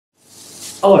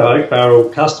Hello Oak Barrel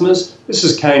customers, this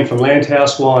is Kane from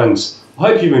Landhaus Wines. I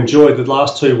hope you've enjoyed the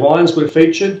last two wines we've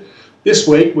featured. This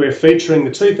week we're featuring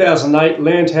the 2008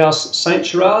 Landhaus Saint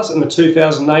Shiraz and the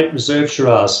 2008 Reserve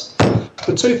Shiraz.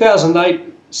 The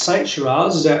 2008 Saint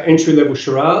Shiraz is our entry-level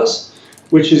Shiraz,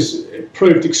 which has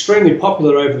proved extremely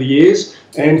popular over the years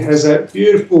and has a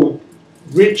beautiful,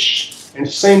 rich and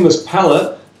seamless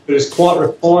palate that is quite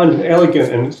refined and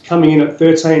elegant, and it's coming in at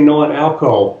 13.9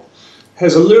 alcohol.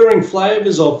 Has alluring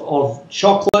flavours of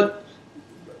chocolate,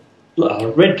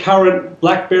 red currant,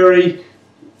 blackberry,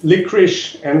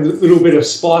 licorice, and a little bit of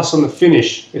spice on the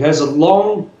finish. It has a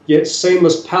long yet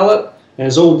seamless palate and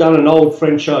is all done in old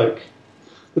French oak.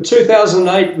 The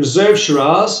 2008 Reserve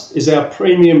Shiraz is our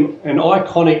premium and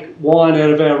iconic wine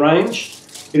out of our range.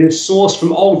 It is sourced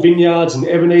from old vineyards in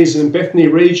Ebenezer and Bethany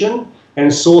region and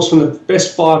is sourced from the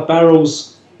best 5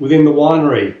 barrels within the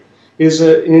winery. It is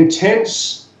an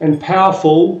intense and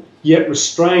powerful yet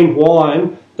restrained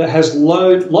wine that has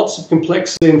lots of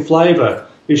complexity and flavour.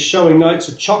 It's showing notes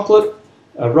of chocolate,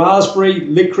 raspberry,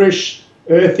 licorice,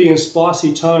 earthy and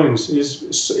spicy tones. It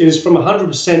is from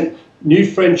 100%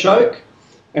 new French oak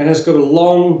and has got a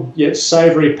long yet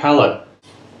savoury palate.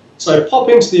 So pop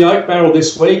into the Oak Barrel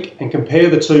this week and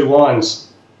compare the two wines.